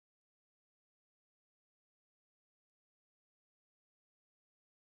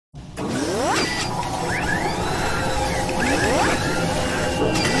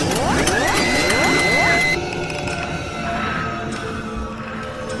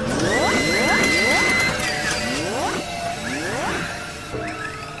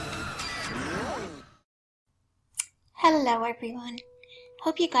Hello everyone,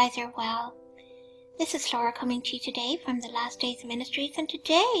 hope you guys are well. This is Laura coming to you today from the Last Days Ministries, and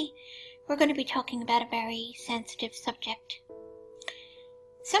today we're going to be talking about a very sensitive subject.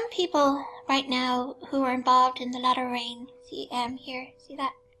 Some people right now who are involved in the latter rain, see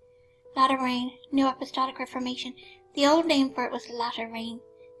that? Latter rain, New Apostolic Reformation. The old name for it was the latter rain,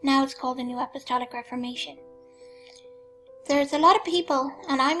 now it's called the New Apostolic Reformation. There's a lot of people,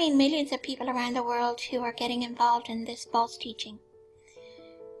 and I mean millions of people around the world, who are getting involved in this false teaching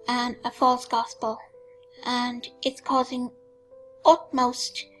and a false gospel, and it's causing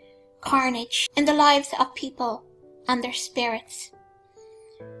utmost carnage in the lives of people and their spirits.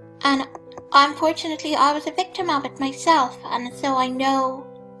 And unfortunately I was a victim of it myself, and so I know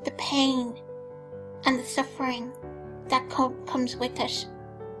the pain and the suffering that comes with it.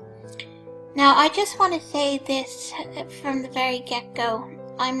 Now, I just want to say this from the very get-go.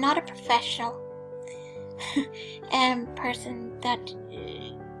 I'm not a professional person that,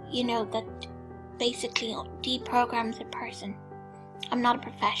 that basically deprograms a person. I'm not a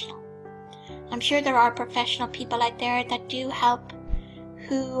professional. I'm sure there are professional people out there that do help,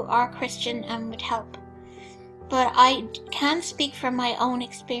 who are Christian and would help. But I can speak from my own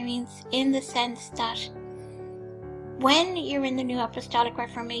experience in the sense that when you're in the New Apostolic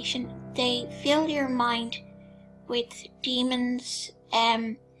Reformation, they fill your mind with demons,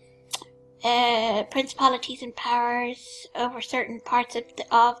 principalities and powers over certain parts of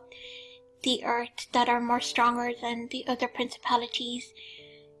the earth that are more stronger than the other principalities.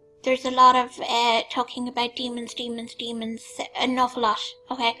 There's a lot of talking about demons, an awful lot,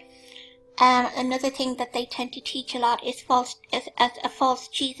 okay? Another thing that they tend to teach a lot is a false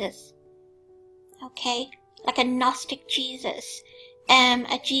Jesus, okay? Like a Gnostic Jesus.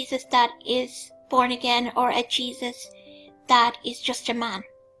 A Jesus that is born again, or a Jesus that is just a man.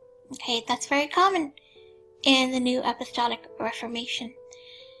 Okay, that's very common in the New Apostolic Reformation.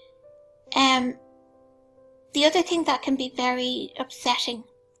 The other thing that can be very upsetting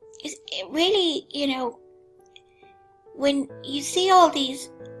is it really, when you see all these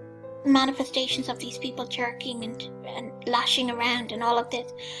manifestations of these people jerking and lashing around and all of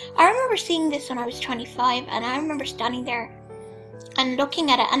this. I remember seeing this when I was 25, and I remember standing there and looking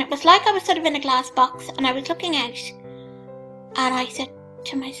at it, and it was like I was sort of in a glass box, and I was looking out, and I said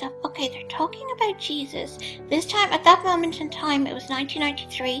to myself, okay, they're talking about Jesus. This time, at that moment in time, it was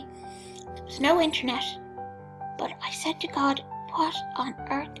 1993, there was no internet, but I said to God, what on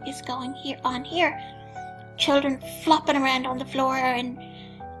earth is going on here? Children flopping around on the floor, and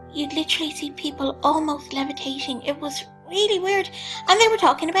you'd literally see people almost levitating. It was really weird, and they were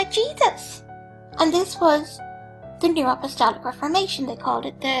talking about Jesus, and this was the New Apostolic Reformation. They called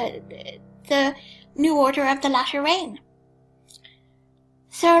it the New Order of the Latter Rain.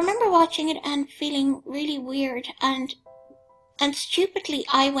 So I remember watching it and feeling really weird, and stupidly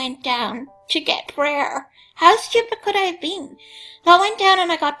I went down to get prayer. How stupid could I have been? So I went down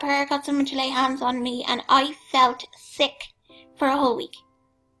and I got prayer, got someone to lay hands on me, and I felt sick for a whole week.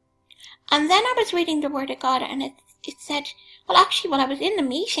 And then I was reading the Word of God, and it said, well, actually, while I was in the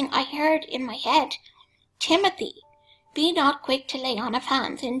meeting, I heard in my head, Timothy, be not quick to lay on of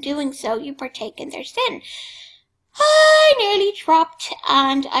hands. In doing so, you partake in their sin. I nearly dropped,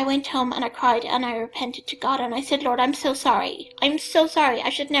 and I went home and I cried and I repented to God, and I said, Lord, I'm so sorry. I'm so sorry. I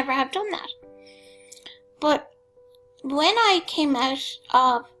should never have done that. But when I came out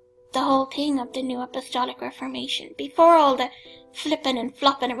of the whole thing of the New Apostolic Reformation, before all the flipping and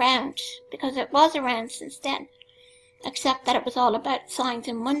flopping around, because it was around since then, except that it was all about signs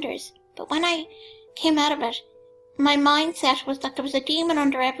and wonders. But when I came out of it, my mindset was that there was a demon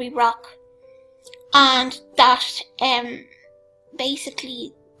under every rock, and that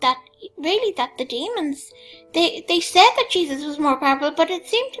basically that the demons, they said that Jesus was more powerful, but it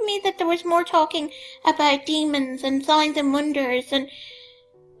seemed to me that there was more talking about demons and signs and wonders and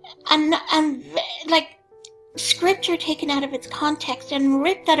like scripture taken out of its context and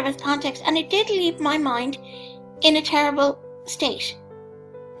ripped out of its context, and it did leave my mind in a terrible state.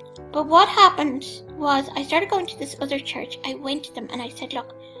 But what happened was, I started going to this other church. I went to them and I said,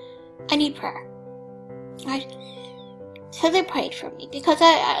 look, I need prayer. Right? So they prayed for me, because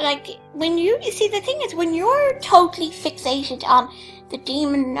when you see, the thing is, when you're totally fixated on the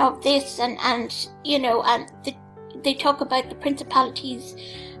demon of this and they talk about the principalities,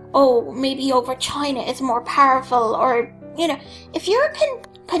 maybe over China is more powerful, or, if you're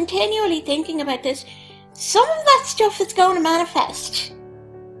continually thinking about this, some of that stuff is going to manifest.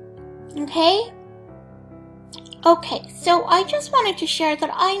 Okay? Okay, so I just wanted to share that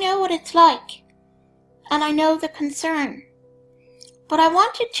I know what it's like, and I know the concern. But I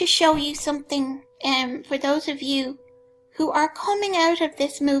wanted to show you something for those of you who are coming out of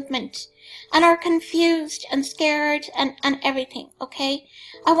this movement and are confused and scared and everything, okay?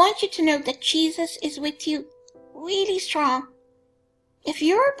 I want you to know that Jesus is with you really strong. If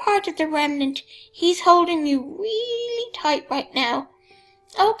you're a part of the remnant, he's holding you really tight right now.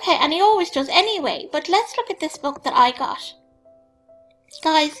 Okay, and he always does anyway, but let's look at this book that I got.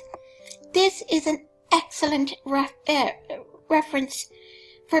 Guys, this is an excellent reference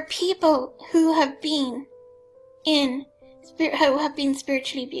for people who have been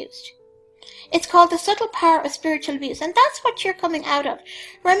spiritually abused. It's called The Subtle Power of Spiritual Abuse, and that's what you're coming out of.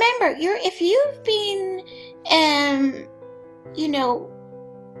 Remember, if you've been,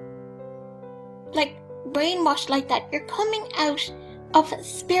 like brainwashed like that, you're coming out of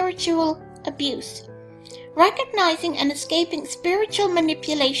spiritual abuse, recognizing and escaping spiritual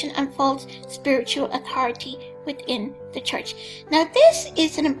manipulation and false spiritual authority within the church. Now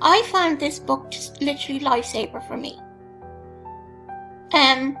I found this book just literally lifesaver for me.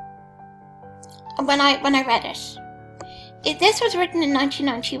 When I read it, this was written in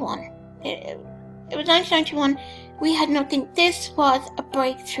 1991. It was 1991. We had nothing. This was a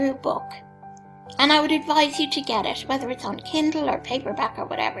breakthrough book. And I would advise you to get it, whether it's on Kindle or paperback or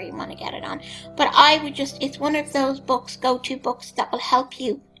whatever you want to get it on. But it's one of those books, go-to books that will help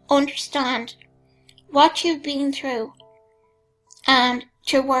you understand what you've been through and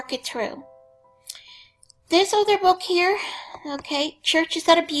to work it through. This other book here, okay, Churches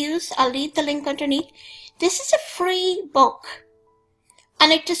That Abuse, I'll leave the link underneath. This is a free book,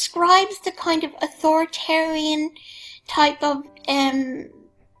 and it describes the kind of authoritarian type of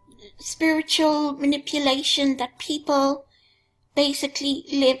spiritual manipulation that people basically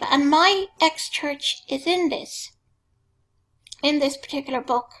live. And my ex-church is in this particular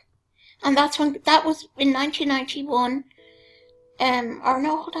book. And that was in 1991. Or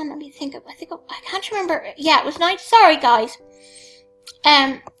no, hold on, let me think. I can't remember. Yeah, it was sorry guys.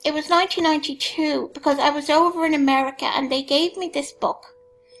 It was 1992, because I was over in America and they gave me this book.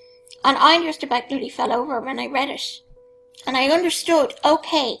 And I just about nearly fell over when I read it. And I understood,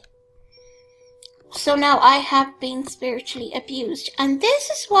 okay, so now I have been spiritually abused. And this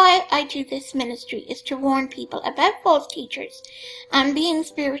is why I do this ministry, is to warn people about false teachers and being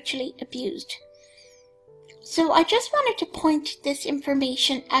spiritually abused. So I just wanted to point this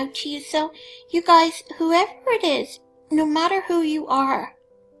information out to you. So you guys, whoever it is, no matter who you are,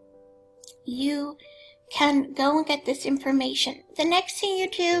 you can go and get this information. The next thing you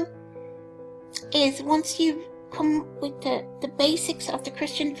do is, once you've come with the basics of the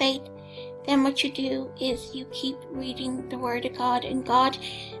Christian faith, then what you do is you keep reading the Word of God, and God,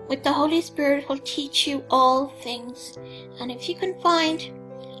 with the Holy Spirit, will teach you all things. And if you can find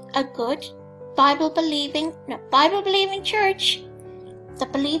a good Bible-believing church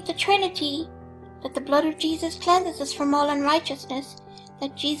that believe the Trinity, that the blood of Jesus cleanses us from all unrighteousness,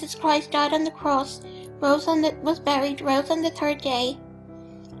 that Jesus Christ died on the cross, was buried, rose on the third day,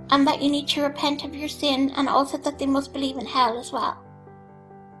 and that you need to repent of your sin, and also that they must believe in hell as well.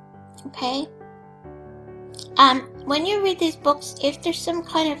 Okay? When you read these books, if there's some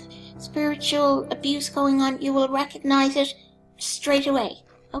kind of spiritual abuse going on, you will recognize it straight away.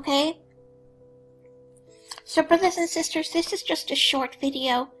 Okay? So brothers and sisters, this is just a short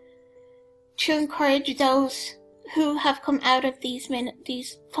video to encourage those who have come out of these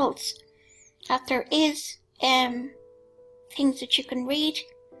cults, that there is things that you can read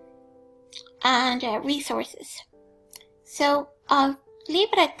and resources. So I'll leave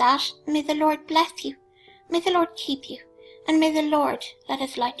it at that. May the Lord bless you. May the Lord keep you. And may the Lord let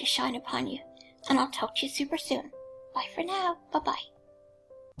his light to shine upon you. And I'll talk to you super soon. Bye for now.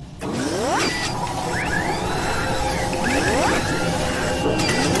 Bye-bye.